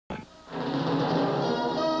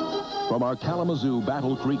From our Kalamazoo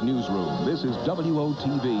Battle Creek newsroom, this is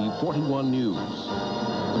WOTV 41 News.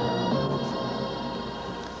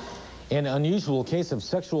 An unusual case of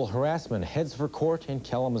sexual harassment heads for court in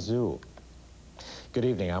Kalamazoo. Good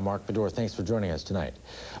evening, I'm Mark Bedore. Thanks for joining us tonight.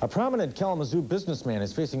 A prominent Kalamazoo businessman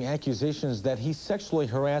is facing accusations that he sexually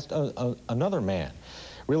harassed another man.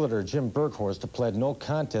 Realtor Jim Berghorst pled no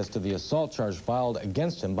contest to the assault charge filed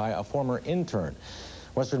against him by a former intern.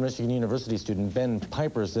 Western Michigan University student Ben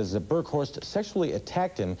Piper says that Berghorst sexually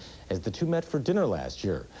attacked him as the two met for dinner last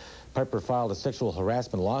year. Piper filed a sexual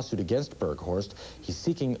harassment lawsuit against Berghorst. He's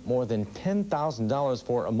seeking more than $10,000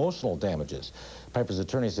 for emotional damages. Piper's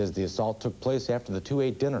attorney says the assault took place after the two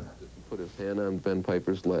ate dinner. He put his hand on Ben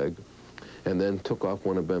Piper's leg and then took off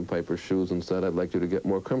one of Ben Piper's shoes and said, "I'd like you to get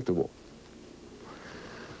more comfortable."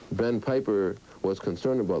 Ben Piper was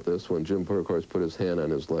concerned about this when Jim Berghorst put his hand on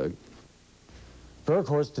his leg.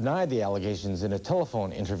 Berghorst denied the allegations in a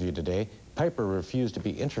telephone interview today. Piper refused to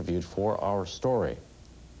be interviewed for our story.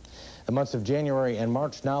 The months of January and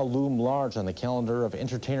March now loom large on the calendar of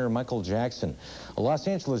entertainer Michael Jackson. A Los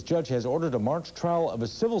Angeles judge has ordered a March trial of a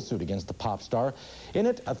civil suit against the pop star. In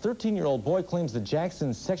it, a 13-year-old boy claims that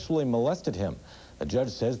Jackson sexually molested him. The judge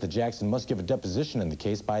says that Jackson must give a deposition in the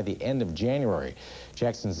case by the end of January.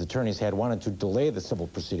 Jackson's attorneys had wanted to delay the civil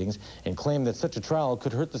proceedings and claimed that such a trial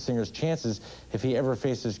could hurt the singer's chances if he ever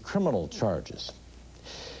faces criminal charges.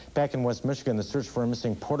 Back in West Michigan, the search for a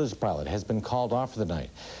missing Portage pilot has been called off for the night.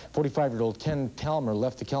 45-year-old Ken Talmer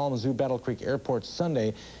left the Kalamazoo Battle Creek Airport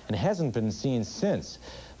Sunday and hasn't been seen since.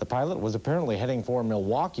 The pilot was apparently heading for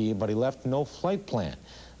Milwaukee, but he left no flight plan.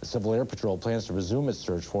 The Civil Air Patrol plans to resume its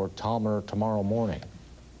search for Talmer tomorrow morning.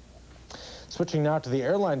 Switching now to the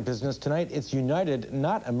airline business tonight, it's United,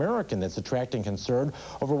 not American, that's attracting concern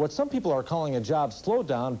over what some people are calling a job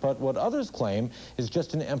slowdown, but what others claim is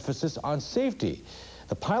just an emphasis on safety.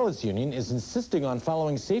 The pilots union is insisting on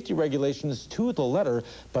following safety regulations to the letter,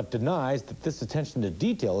 but denies that this attention to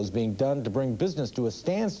detail is being done to bring business to a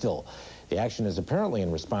standstill. The action is apparently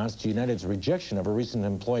in response to United's rejection of a recent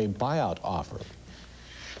employee buyout offer.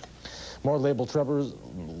 More labor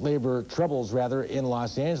troubles in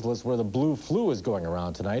Los Angeles, where the blue flu is going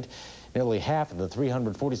around tonight. Nearly half of the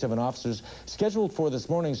 347 officers scheduled for this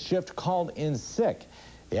morning's shift called in sick.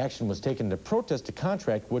 The action was taken to protest a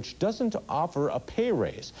contract which doesn't offer a pay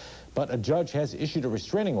raise. But a judge has issued a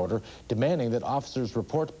restraining order demanding that officers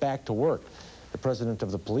report back to work. The president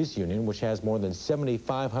of the police union, which has more than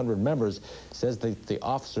 7,500 members, says that the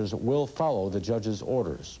officers will follow the judge's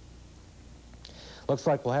orders. Looks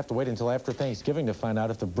like we'll have to wait until after Thanksgiving to find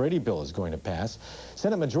out if the Brady bill is going to pass.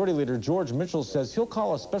 Senate Majority Leader George Mitchell says he'll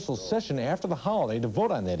call a special session after the holiday to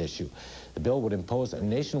vote on that issue. The bill would impose a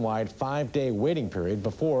nationwide 5-day waiting period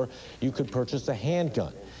before you could purchase a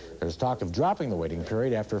handgun. There's talk of dropping the waiting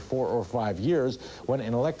period after 4 or 5 years when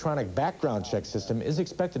an electronic background check system is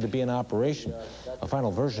expected to be in operation. A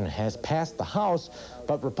final version has passed the House,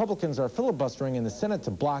 but Republicans are filibustering in the Senate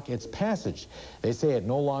to block its passage. They say it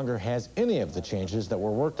no longer has any of the changes that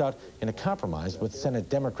were worked out in a compromise with Senate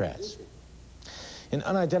Democrats. An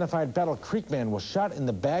unidentified Battle Creek man was shot in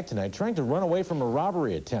the back tonight trying to run away from a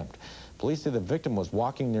robbery attempt. Police say the victim was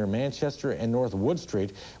walking near Manchester and North Wood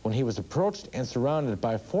Street when he was approached and surrounded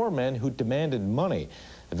by 4 men who demanded money.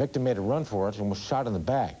 The victim made a run for it and was shot in the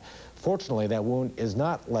back. Fortunately, that wound is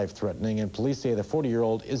not life-threatening, and police say the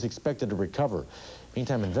 40-year-old is expected to recover.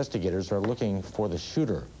 Meantime, investigators are looking for the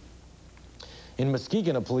shooter. In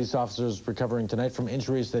Muskegon, a police officer is recovering tonight from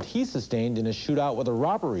injuries that he sustained in a shootout with a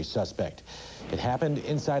robbery suspect. It happened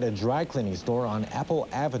inside a dry cleaning store on Apple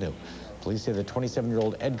Avenue. Police say the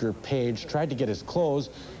 27-year-old Edgar Page tried to get his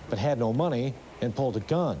clothes, but had no money and pulled a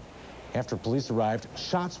gun. After police arrived,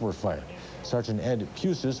 shots were fired. Sergeant Ed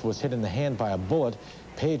Pusis was hit in the hand by a bullet.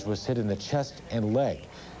 Page was hit in the chest and leg.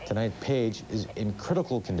 Tonight, Page is in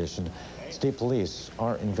critical condition. State police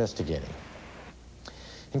are investigating.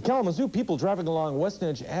 In Kalamazoo, people driving along West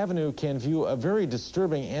Edge Avenue can view a very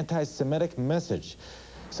disturbing anti-Semitic message.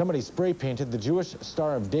 Somebody spray painted the Jewish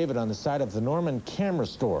Star of David on the side of the Norman Camera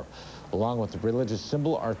Store. Along with the religious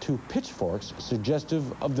symbol are 2 pitchforks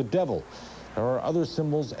suggestive of the devil. There are other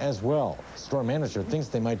symbols as well. The store manager thinks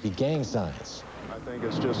they might be gang signs. I think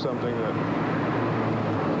it's just something that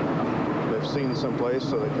they've seen someplace,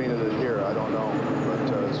 so they painted it here. I don't know.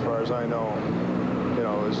 But as far as I know, you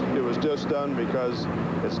know, it was just done because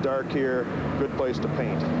it's dark here, good place to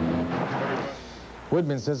paint.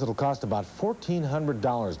 Woodman says it'll cost about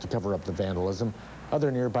 $1,400 to cover up the vandalism. Other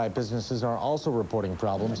nearby businesses are also reporting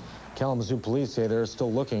problems. Kalamazoo police say they're still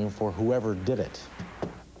looking for whoever did it.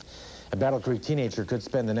 A Battle Creek teenager could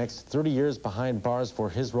spend the next 30 years behind bars for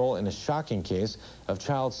his role in a shocking case of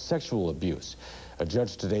child sexual abuse. A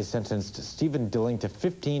judge today sentenced Stephen Dilling to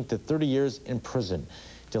 15 to 30 years in prison.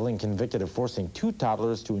 Dilling convicted of forcing 2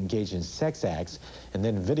 toddlers to engage in sex acts and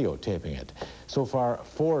then videotaping it. So far,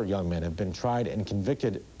 4 young men have been tried and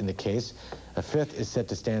convicted in the case. A 5th is set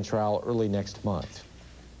to stand trial early next month.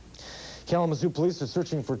 Kalamazoo police are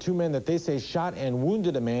searching for 2 men that they say shot and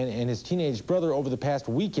wounded a man and his teenage brother over the past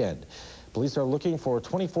weekend. Police are looking for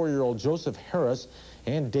 24-year-old Joseph Harris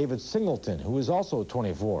and David Singleton, who is also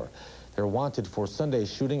 24. They're wanted for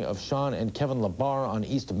Sunday's shooting of Sean and Kevin LaBar on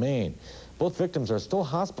East Main. Both victims are still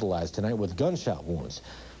hospitalized tonight with gunshot wounds.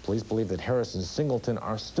 Police believe that Harris and Singleton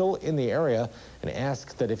are still in the area and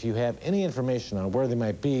ask that if you have any information on where they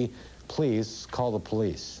might be, please call the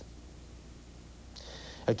police.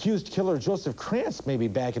 Accused killer Joseph Krantz may be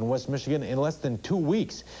back in West Michigan in less than 2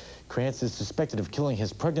 weeks. Krantz is suspected of killing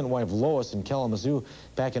his pregnant wife Lois in Kalamazoo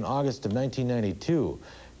back in August of 1992.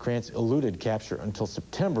 Krantz eluded capture until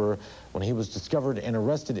September when he was discovered and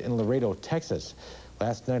arrested in Laredo, Texas.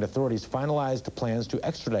 Last night, authorities finalized plans to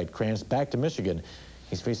extradite Krantz back to Michigan.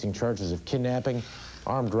 He's facing charges of kidnapping,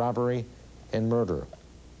 armed robbery, and murder.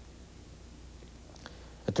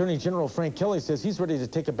 Attorney General Frank Kelly says he's ready to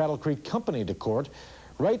take a Battle Creek company to court.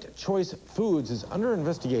 Right Choice Foods is under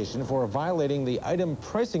investigation for violating the item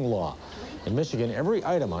pricing law. In Michigan, every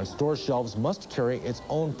item on store shelves must carry its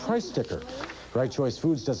own price sticker. Right Choice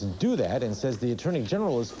Foods doesn't do that and says the Attorney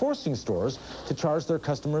General is forcing stores to charge their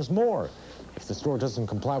customers more. If the store doesn't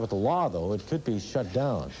comply with the law, though, it could be shut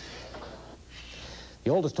down.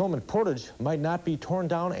 The oldest home in Portage might not be torn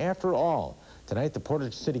down after all. Tonight, the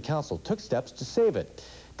Portage City Council took steps to save it.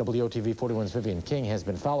 WOTV 41's Vivian King has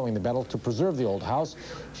been following the battle to preserve the old house.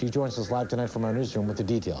 She joins us live tonight from our newsroom with the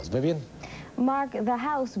details. Vivian? Mark, the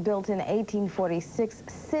house built in 1846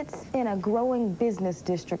 sits in a growing business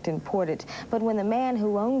district in Portage. But when the man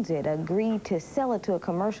who owns it agreed to sell it to a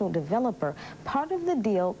commercial developer, part of the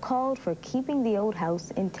deal called for keeping the old house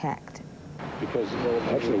intact. Because, well,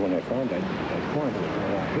 actually, when I found that corn was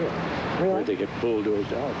right out here. Really? They get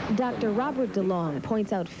bulldozed out. Dr. Robert DeLong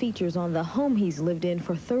points out features on the home he's lived in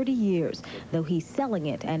for 30 years. Though he's selling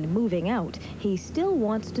it and moving out, he still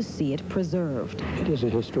wants to see it preserved. It is a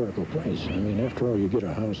historical place. I mean, after all, you get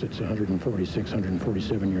a house that's 146,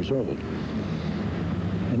 147 years old.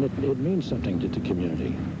 And it means something to the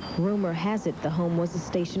community. Rumor has it the home was a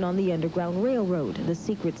station on the Underground Railroad, the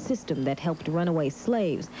secret system that helped runaway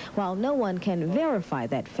slaves. While no one can verify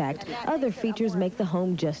that fact, other features make the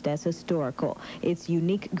home just as historical. Its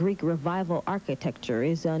unique Greek Revival architecture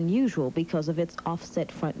is unusual because of its offset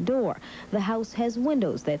front door. The house has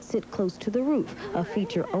windows that sit close to the roof, a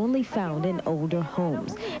feature only found in older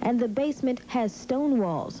homes. And the basement has stone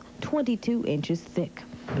walls, 22 inches thick.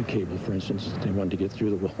 The cable, for instance, they wanted to get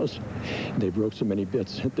through the walls. They broke so many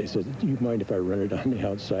bits. They said, do you mind if I run it on the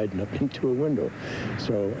outside and up into a window?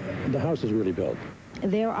 So the house is really built.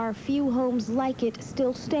 There are few homes like it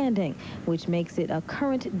still standing, which makes it a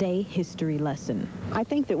current-day history lesson. I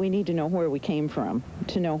think that we need to know where we came from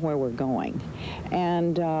to know where we're going.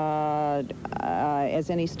 And as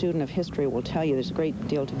any student of history will tell you, there's a great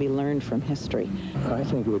deal to be learned from history. I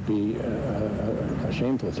think it would be a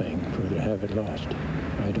shameful thing to have it lost.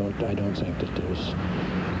 I don't think that there's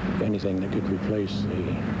anything that could replace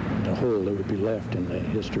the hole that would be left in the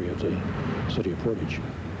history of the city of Portage.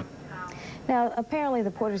 Now, apparently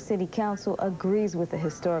the Portage City Council agrees with the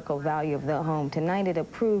historical value of the home. Tonight it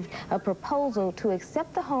approved a proposal to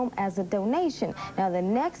accept the home as a donation. Now, the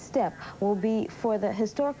next step will be for the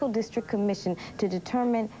Historical District Commission to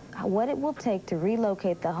determine what it will take to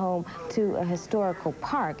relocate the home to a historical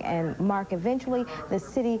park. And, Mark, eventually the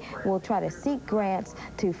city will try to seek grants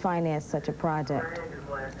to finance such a project.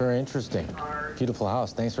 Very interesting. Beautiful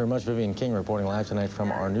house. Thanks very much, Vivian King, reporting live tonight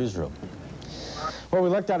from our newsroom. Well, we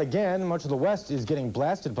lucked out again. Much of the West is getting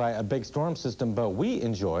blasted by a big storm system, but we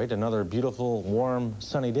enjoyed another beautiful, warm,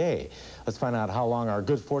 sunny day. Let's find out how long our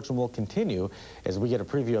good fortune will continue as we get a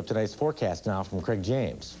preview of today's forecast now from Craig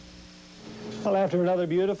James. Well, after another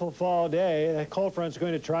beautiful fall day, that cold front's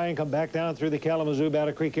going to try and come back down through the Kalamazoo,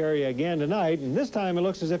 Battle Creek area again tonight, and this time it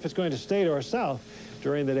looks as if it's going to stay to our south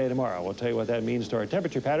during the day tomorrow. We'll tell you what that means to our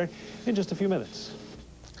temperature pattern in just a few minutes.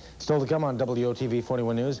 Still to come on WOTV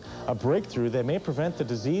 41 News, a breakthrough that may prevent the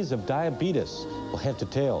disease of diabetes. We'll have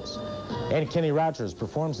details. And Kenny Rogers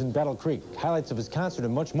performs in Battle Creek. Highlights of his concert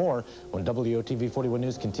and much more when WOTV 41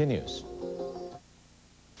 News continues.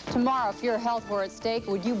 Tomorrow, if your health were at stake,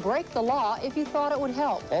 would you break the law if you thought it would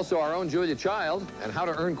help? Also, our own Julia Child and how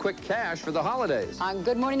to earn quick cash for the holidays. On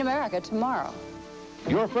Good Morning America tomorrow.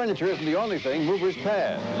 Your furniture isn't the only thing movers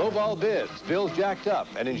pad. Lowball bids, bills jacked up,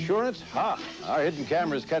 and insurance, ha! Our hidden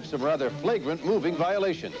cameras catch some rather flagrant moving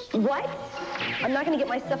violations. What? I'm not going to get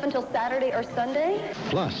my stuff until Saturday or Sunday?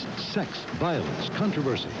 Plus, sex, violence,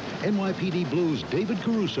 controversy. NYPD Blues' David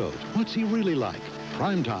Caruso's What's He Really Like?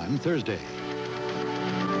 Primetime Thursday.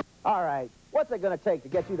 All right, what's it going to take to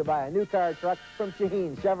get you to buy a new car or truck from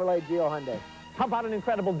Shaheen Chevrolet Geo Hyundai? How about an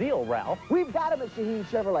incredible deal, Ralph? We've got them at Shaheen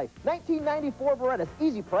Chevrolet. 1994 Berettas,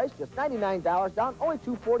 easy price, just $99 down, only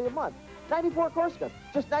 $240 a month. 94 Corsica,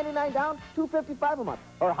 just $99 down, $255 a month.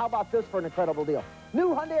 Or how about this for an incredible deal?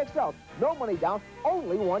 New Hyundai Excel, no money down,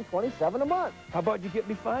 only $127 a month. How about you get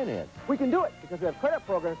me financed? We can do it because we have credit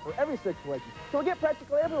programs for every situation. So we get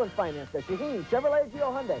practically everyone's financed at Shaheen Chevrolet Geo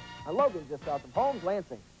Hyundai on Logan, just south of Holmes,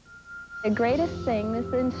 Lansing. The greatest thing is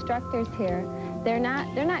the instructors here. They're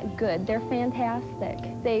not good, they're fantastic.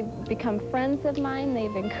 They've become friends of mine,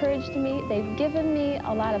 they've encouraged me, they've given me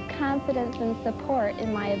a lot of confidence and support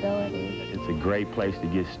in my abilities. It's a great place to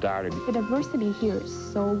get started. The diversity here is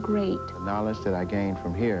so great. The knowledge that I gained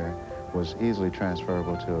from here was easily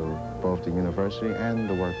transferable to both the university and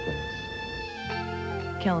the workplace.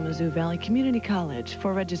 Kalamazoo Valley Community College.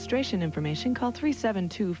 For registration information, call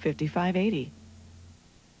 372-5580.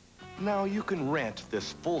 Now you can rent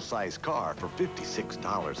this full-size car for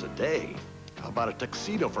 $56 a day. How about a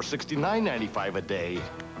tuxedo for $69.95 a day?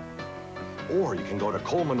 Or you can go to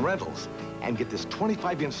Coleman Rentals and get this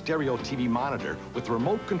 25-inch stereo TV monitor with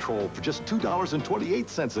remote control for just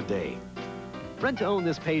 $2.28 a day. Rent to own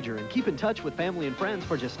this pager and keep in touch with family and friends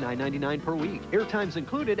for just $9.99 per week. Airtime's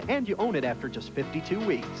included, and you own it after just 52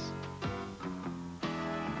 weeks.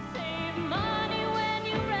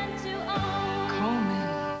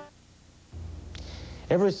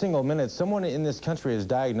 Every single minute, someone in this country is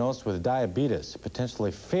diagnosed with diabetes, a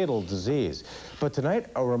potentially fatal disease. But tonight,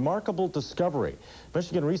 a remarkable discovery.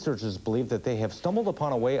 Michigan researchers believe that they have stumbled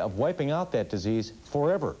upon a way of wiping out that disease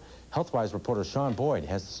forever. HealthWise reporter Sean Boyd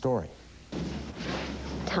has the story.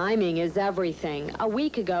 Timing is everything. A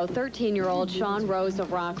week ago, 13-year-old Sean Rose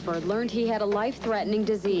of Rockford learned he had a life-threatening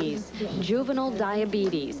disease, juvenile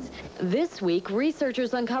diabetes. This week,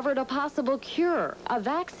 researchers uncovered a possible cure, a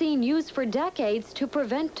vaccine used for decades to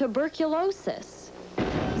prevent tuberculosis.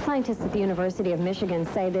 Scientists at the University of Michigan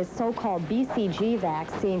say this so-called BCG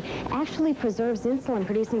vaccine actually preserves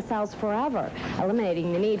insulin-producing cells forever,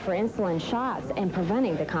 eliminating the need for insulin shots and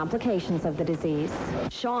preventing the complications of the disease.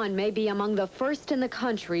 Sean may be among the first in the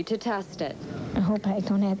country to test it. I hope I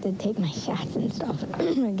don't have to take my shots and stuff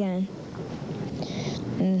again.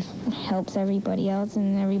 And helps everybody else,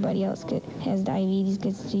 and everybody else has diabetes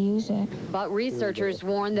gets to use it. But researchers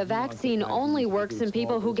warn the vaccine only works in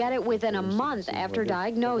people who get it within a month after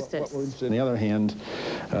diagnosis. On the other hand,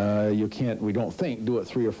 we don't think do it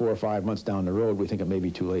 3 or 4 or 5 months down the road. We think it may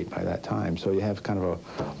be too late by that time. So you have kind of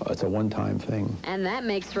it's a one-time thing. And that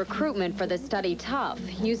makes recruitment for the study tough.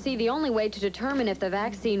 You see, the only way to determine if the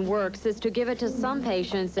vaccine works is to give it to some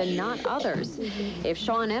patients and not others. If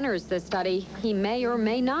Sean enters the study, he may or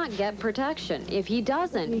may not get protection. If he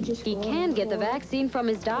doesn't, he can get the vaccine from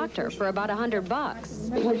his doctor for about $100.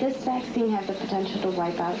 Would this vaccine have the potential to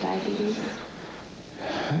wipe out diabetes?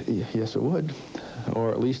 Yes, it would.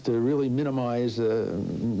 Or at least to really minimize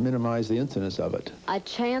the incidence of it. A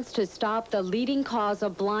chance to stop the leading cause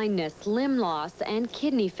of blindness, limb loss, and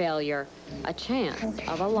kidney failure. A chance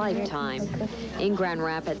of a lifetime. In Grand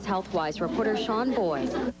Rapids, HealthWise reporter Sean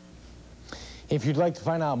Boyd. If you'd like to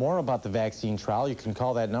find out more about the vaccine trial, you can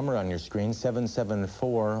call that number on your screen,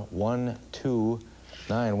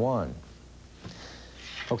 774-1291.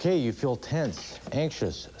 Okay, you feel tense,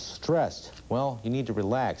 anxious, stressed. Well, you need to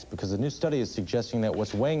relax because a new study is suggesting that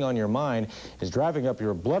what's weighing on your mind is driving up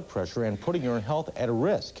your blood pressure and putting your health at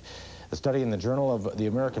risk. A study in the Journal of the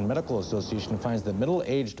American Medical Association finds that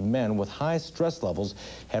middle-aged men with high stress levels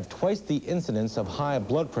have twice the incidence of high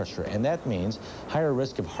blood pressure, and that means higher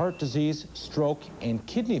risk of heart disease, stroke, and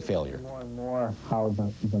kidney failure. More and more how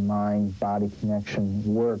the mind-body connection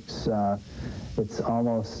works, it's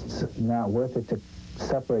almost not worth it to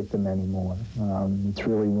separate them anymore. It's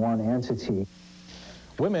really one entity.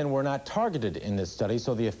 Women were not targeted in this study,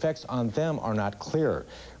 so the effects on them are not clear.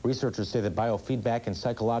 Researchers say that biofeedback and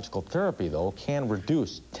psychological therapy, though, can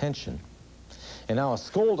reduce tension. And now a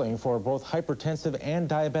scolding for both hypertensive and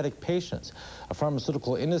diabetic patients. A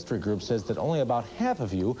pharmaceutical industry group says that only about half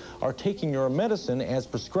of you are taking your medicine as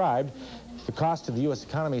prescribed. The cost to the U.S.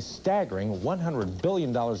 economy is staggering, $100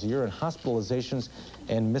 billion a year in hospitalizations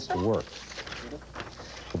and missed work.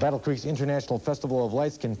 The Battle Creek's International Festival of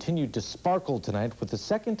Lights continued to sparkle tonight with the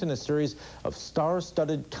second in a series of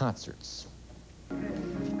star-studded concerts.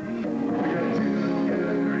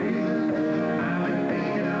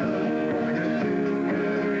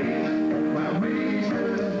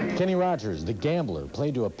 Kenny Rogers, the gambler,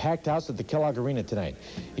 played to a packed house at the Kellogg Arena tonight.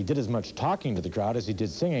 He did as much talking to the crowd as he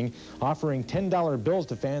did singing, offering $10 bills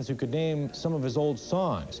to fans who could name some of his old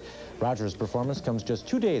songs. Rogers' performance comes just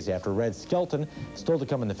 2 days after Red Skelton, still to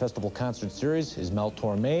come in the festival concert series, is Mel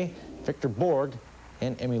Torme, Victor Borg,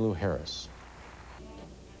 and Emmylou Harris.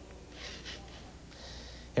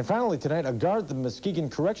 And finally tonight, a guard at the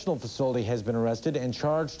Muskegon Correctional Facility has been arrested and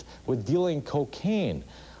charged with dealing cocaine.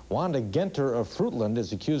 Wanda Genter of Fruitland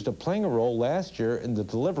is accused of playing a role last year in the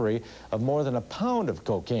delivery of more than a pound of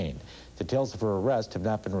cocaine. Details of her arrest have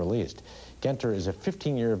not been released. Genter is a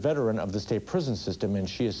 15-year veteran of the state prison system, and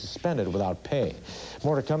she is suspended without pay.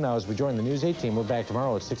 More to come now as we join the News 8 team. We're back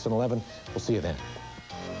tomorrow at 6 and 11. We'll see you then.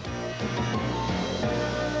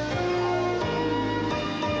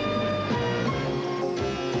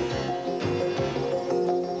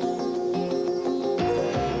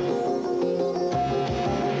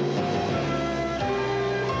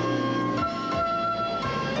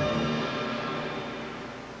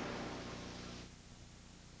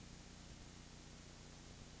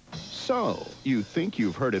 So, you think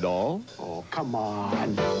you've heard it all? Oh, come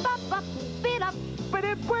on.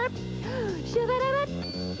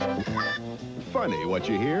 Funny what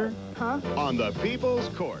you hear? Huh? On the People's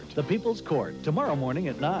Court. The People's Court, tomorrow morning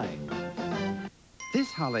at 9.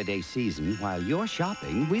 This holiday season, while you're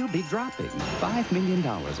shopping, we'll be dropping $5 million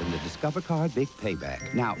in the Discover Card Big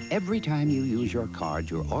Payback. Now, every time you use your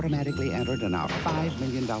card, you're automatically entered in our $5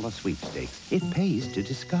 million sweepstakes. It pays to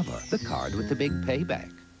Discover, the card with the big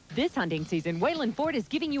payback. This hunting season, Wayland Ford is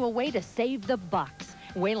giving you a way to save the bucks.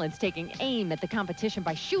 Wayland's taking aim at the competition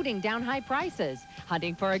by shooting down high prices.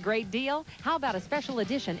 Hunting for a great deal? How about a special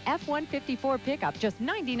edition F-154 pickup, just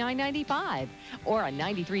 $99.95? Or a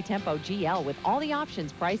 93 Tempo GL with all the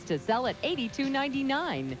options priced to sell at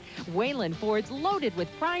 $82.99. Wayland Ford's loaded with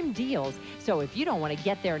prime deals, so if you don't want to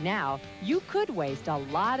get there now, you could waste a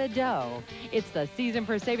lot of dough. It's the season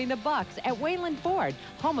for saving the bucks at Wayland Ford,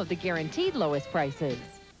 home of the guaranteed lowest prices.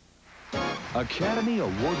 Academy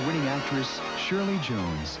Award-winning actress Shirley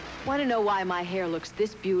Jones. Want to know why my hair looks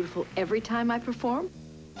this beautiful every time I perform?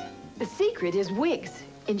 The secret is wigs.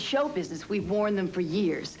 In show business, we've worn them for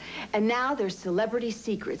years. And now there's Celebrity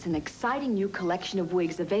Secrets, an exciting new collection of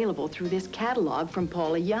wigs available through this catalog from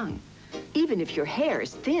Paula Young. Even if your hair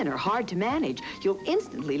is thin or hard to manage, you'll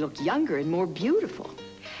instantly look younger and more beautiful.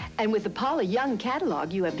 And with the Paula Young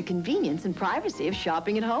catalog, you have the convenience and privacy of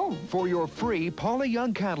shopping at home. For your free Paula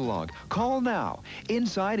Young catalog, call now.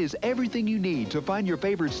 Inside is everything you need to find your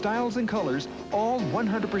favorite styles and colors, all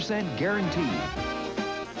 100% guaranteed.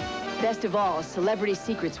 Best of all, Celebrity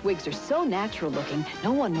Secrets wigs are so natural looking,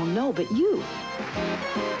 no one will know but you.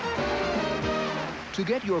 To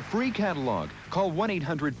get your free catalog, call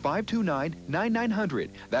 1-800-529-9900.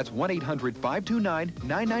 That's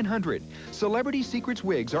 1-800-529-9900. Celebrity Secrets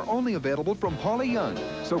wigs are only available from Paula Young,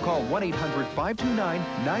 so call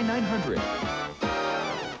 1-800-529-9900.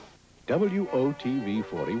 WOTV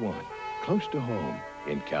 41, close to home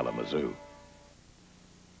in Kalamazoo.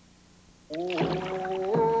 The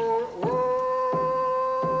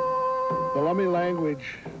Lummi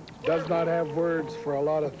language does not have words for a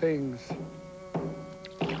lot of things.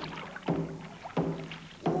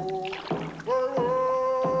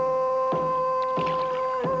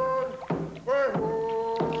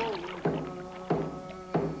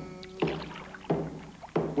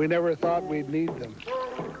 We never thought we'd need them.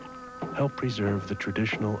 Help preserve the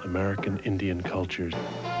traditional American Indian cultures.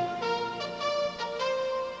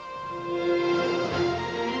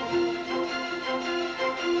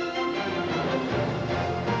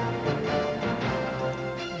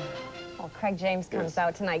 Craig James comes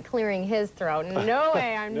out tonight clearing his throat. No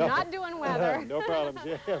way, I'm not doing weather. No problems.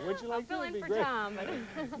 Yeah, would you like to? I'll fill in for Tom. But you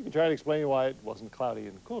can try to explain why it wasn't cloudy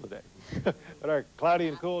and cool today. But our cloudy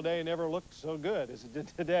and cool day never looked so good as it did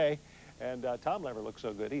today. And Tom never looked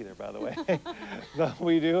so good either, by the way. But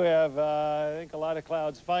we do have, I think, a lot of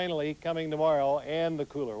clouds finally coming tomorrow and the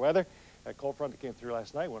cooler weather. That cold front that came through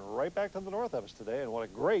last night went right back to the north of us today. And what a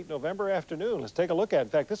great November afternoon. Let's take a look at it. In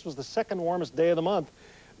fact, this was the second warmest day of the month.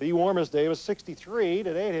 The warmest day was 63.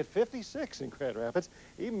 Today it hit 56 in Grand Rapids,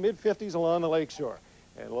 even mid-50s along the lakeshore.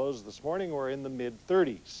 And lows this morning were in the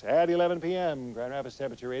mid-30s. At 11 p.m., Grand Rapids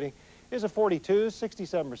temperature rating is a 42,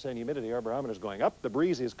 67% humidity. Our barometer is going up. The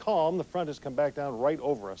breeze is calm. The front has come back down right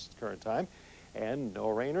over us at the current time. And no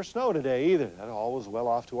rain or snow today either. That all was well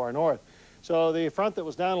off to our north. So the front that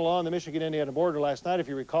was down along the Michigan-Indiana border last night, if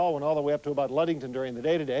you recall, went all the way up to about Ludington during the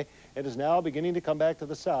day today. It is now beginning to come back to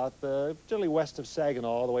the south, generally west of Saginaw,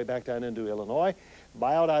 all the way back down into Illinois.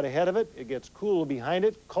 Buyout out ahead of it. It gets cool behind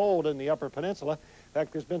it, cold in the upper peninsula. In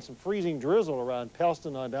fact, there's been some freezing drizzle around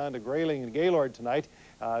Pellston on down to Grayling and Gaylord tonight.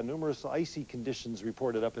 Numerous icy conditions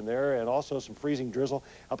reported up in there, and also some freezing drizzle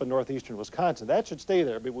up in northeastern Wisconsin. That should stay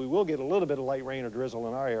there, but we will get a little bit of light rain or drizzle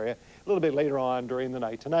in our area a little bit later on during the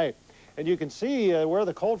night tonight. And you can see where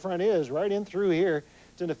the cold front is right in through here.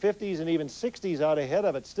 It's in the 50s and even 60s out ahead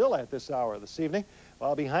of it still at this hour this evening.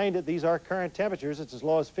 While behind it, these are current temperatures. It's as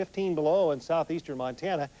low as 15 below in southeastern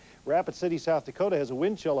Montana. Rapid City, South Dakota has a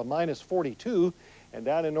wind chill of -42. And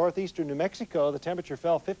down in northeastern New Mexico, the temperature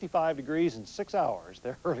fell 55 degrees in 6 hours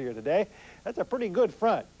there earlier today. That's a pretty good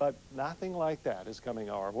front, but nothing like that is coming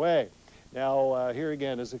our way. Now, here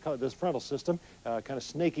again is this frontal system kind of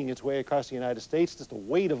snaking its way across the United States. Just the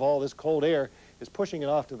weight of all this cold air is pushing it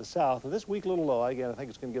off to the south. And this weak little low, again, I think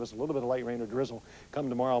it's going to give us a little bit of light rain or drizzle come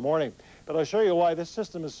tomorrow morning. But I'll show you why this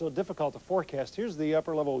system is so difficult to forecast. Here's the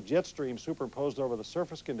upper level jet stream superimposed over the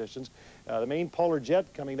surface conditions. The main polar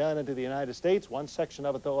jet coming down into the United States, one section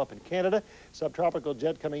of it, though, up in Canada. Subtropical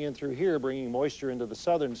jet coming in through here, bringing moisture into the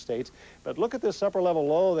southern states. But look at this upper level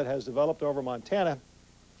low that has developed over Montana,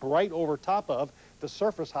 right over top of the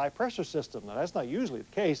surface high pressure system. Now, that's not usually the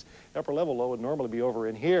case. The upper level low would normally be over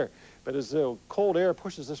in here. But as the cold air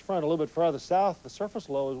pushes this front a little bit farther south, the surface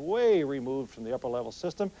low is way removed from the upper level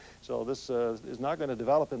system. So this is not going to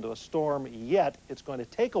develop into a storm yet. It's going to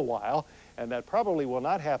take a while, and that probably will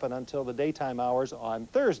not happen until the daytime hours on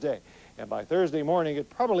Thursday. And by Thursday morning, it'd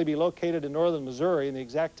probably be located in northern Missouri, and the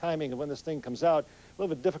exact timing of when this thing comes out, a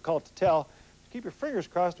little bit difficult to tell. Keep your fingers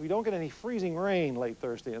crossed we don't get any freezing rain late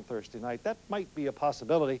Thursday and Thursday night. That might be a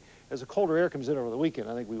possibility. As the colder air comes in over the weekend,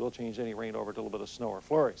 I think we will change any rain over to a little bit of snow or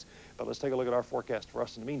flurries. But let's take a look at our forecast for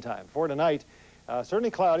us in the meantime. For tonight,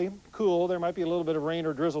 certainly cloudy, cool. There might be a little bit of rain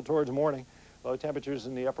or drizzle towards morning. Low temperatures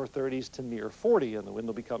in the upper 30s to near 40, and the wind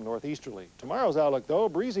will become northeasterly. Tomorrow's outlook, though,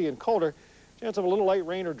 breezy and colder. Chance of a little light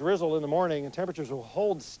rain or drizzle in the morning, and temperatures will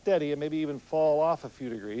hold steady and maybe even fall off a few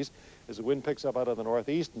degrees as the wind picks up out of the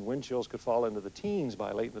northeast, and wind chills could fall into the teens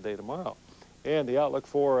by late in the day tomorrow. And the outlook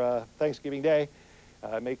for Thanksgiving Day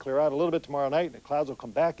may clear out a little bit tomorrow night, and the clouds will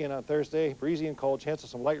come back in on Thursday. Breezy and cold, chance of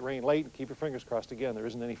some light rain late, and keep your fingers crossed again. There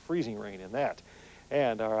isn't any freezing rain in that.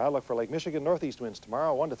 And our outlook for Lake Michigan, northeast winds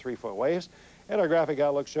tomorrow, 1 to 3 foot waves. And our graphic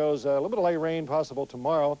outlook shows a little bit of light rain possible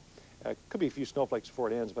tomorrow. Could be a few snowflakes before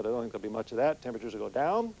it ends, but I don't think there'll be much of that. Temperatures will go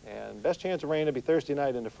down, and best chance of rain will be Thursday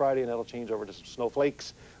night into Friday, and that'll change over to some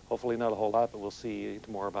snowflakes. Hopefully not a whole lot, but we'll see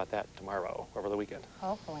more about that tomorrow, over the weekend.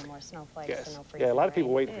 Hopefully more snowflakes and no freezing Yeah, a lot of people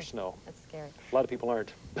rain. waiting for snow. That's scary. A lot of people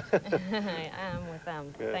aren't. I'm with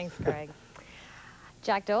them. Yes. Thanks, Craig.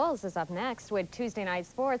 Jack Doles is up next with Tuesday Night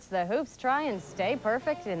Sports. The Hoops try and stay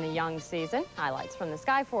perfect in the young season. Highlights from the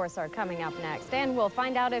Skyforce are coming up next, and we'll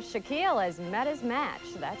find out if Shaquille has met his match.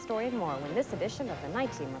 That story and more when this edition of the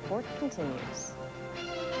Night Team Report continues.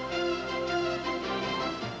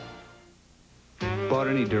 Bought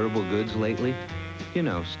any durable goods lately? You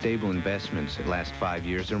know, stable investments that last 5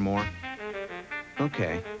 years or more.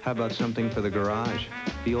 Okay, how about something for the garage?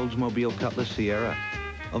 The Oldsmobile Cutlass Sierra.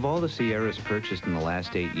 Of all the Sierras purchased in the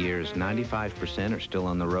last 8 years, 95% are still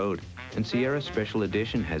on the road. And Sierra Special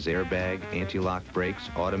Edition has airbag, anti-lock brakes,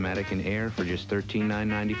 automatic and air for just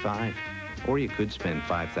 $13,995. Or you could spend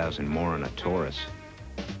 $5,000 more on a Taurus.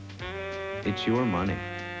 It's your money.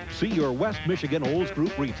 See your West Michigan Olds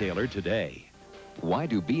Group retailer today. Why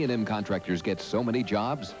do B&M contractors get so many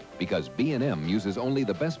jobs? Because B&M uses only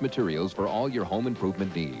the best materials for all your home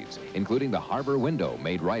improvement needs, including the Harbor window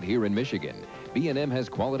made right here in Michigan. B&M has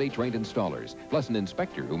quality trained installers, plus an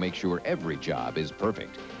inspector who makes sure every job is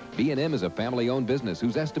perfect. B&M is a family-owned business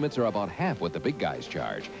whose estimates are about half what the big guys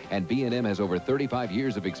charge. And B&M has over 35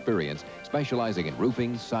 years of experience specializing in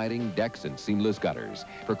roofing, siding, decks, and seamless gutters.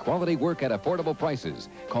 For quality work at affordable prices,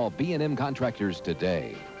 call B&M Contractors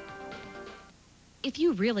today. If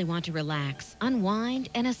you really want to relax, unwind,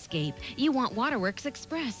 and escape, you want Waterworks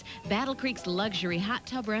Express, Battle Creek's luxury hot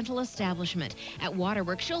tub rental establishment. At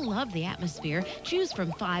Waterworks, you'll love the atmosphere. Choose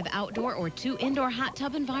from 5 outdoor or 2 indoor hot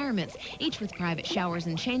tub environments, each with private showers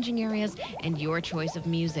and changing areas, and your choice of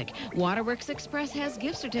music. Waterworks Express has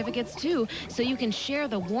gift certificates, too, so you can share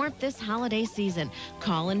the warmth this holiday season.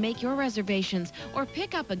 Call and make your reservations, or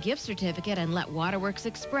pick up a gift certificate and let Waterworks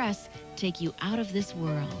Express take you out of this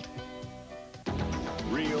world.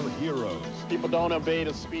 Real heroes. People don't obey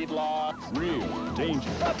the speed laws. Real danger.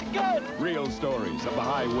 That's good. Real stories of the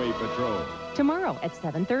Highway Patrol. Tomorrow at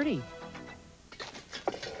 7:30.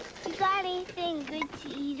 You got anything good to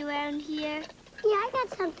eat around here? Yeah, I got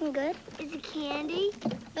something good. Is it candy?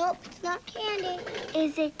 Nope, it's not candy.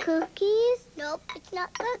 Is it cookies? Nope, it's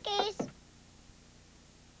not cookies.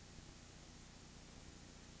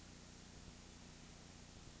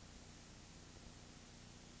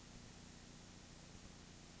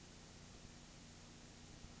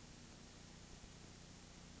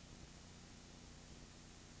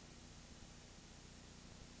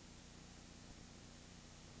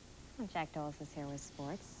 Jack Doles is here with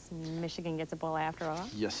sports. Michigan gets a bowl after all.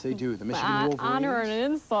 Yes, they do. The Michigan Wolverines. Honor and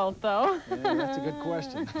an insult, though. Yeah, that's a good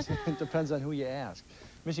question. It depends on who you ask.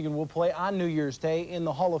 Michigan will play on New Year's Day in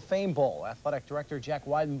the Hall of Fame Bowl. Athletic Director Jack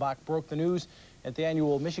Weidenbach broke the news at the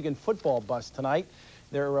annual Michigan football bus tonight.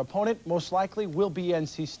 Their opponent most likely will be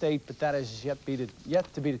NC State, but that is yet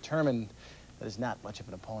to be determined. That is not much of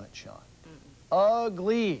an opponent, Sean.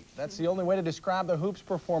 Ugly. That's the only way to describe the Hoops'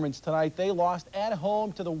 performance tonight. They lost at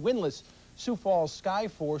home to the winless Sioux Falls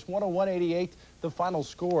Skyforce, 101-88, the final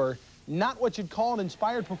score. Not what you'd call an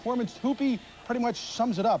inspired performance. Hoopy pretty much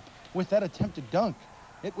sums it up with that attempted dunk.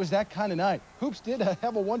 It was that kind of night. Hoops did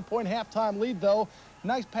have a 1-point halftime lead, though.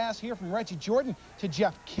 Nice pass here from Reggie Jordan to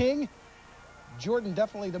Jeff King. Jordan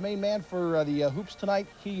definitely the main man for the Hoops tonight.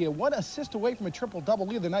 He 1 assist away from a triple-double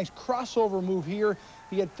lead. The nice crossover move here.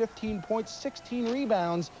 He had 15 points, 16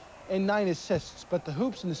 rebounds, and 9 assists. But the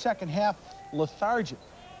Hoops in the second half, lethargic.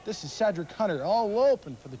 This is Cedric Hunter all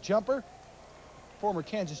open for the jumper. Former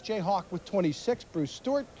Kansas Jayhawk with 26. Bruce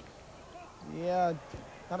Stewart. Yeah,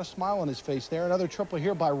 not a smile on his face there. Another triple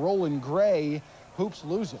here by Roland Gray. Hoops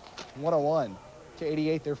lose it,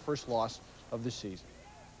 101-88, their first loss of the season.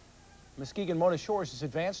 Muskegon Mona Shores has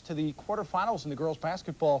advanced to the quarterfinals in the girls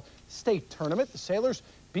basketball state tournament. The Sailors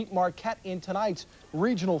beat Marquette in tonight's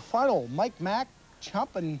regional final. Mike Mack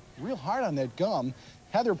chomping real hard on that gum.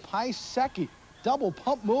 Heather Piasecki, double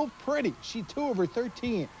pump move, pretty. She 2 of her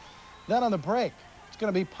 13. Then on the break, it's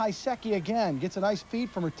going to be Piasecki again. Gets a nice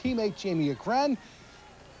feed from her teammate Jamie Agren.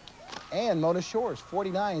 And Mona Shores,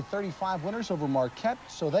 49-35 winners over Marquette.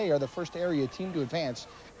 So they are the first area team to advance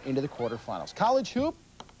into the quarterfinals. College hoop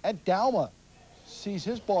at Dalma sees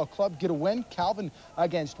his ball club get a win. Calvin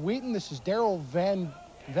against Wheaton. This is Daryl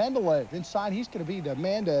Vandelev inside. He's going to be the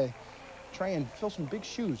man to try and fill some big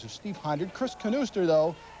shoes of Steve Hundred. Chris Canuster,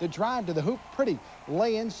 though, the drive to the hoop, pretty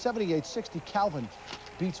lay-in, 78-60. Calvin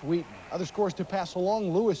beats Wheaton. Other scores to pass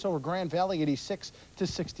along. Lewis over Grand Valley,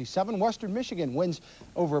 86-67. Western Michigan wins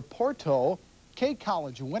over Porto. K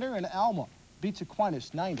College, a winner, and Alma beats Aquinas,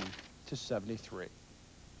 90-73.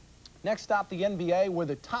 Next stop, the NBA, where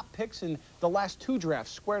the top picks in the last 2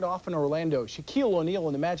 drafts squared off in Orlando. Shaquille O'Neal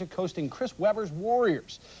and the Magic hosting Chris Webber's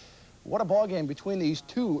Warriors. What a ball game between these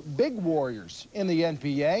 2 big warriors in the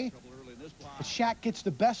NBA. But Shaq gets the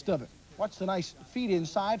best of it. Watch the nice feed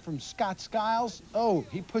inside from Scott Skiles. Oh,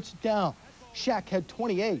 he puts it down. Shaq had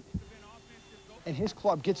 28, and his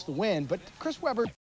club gets the win. But Chris Webber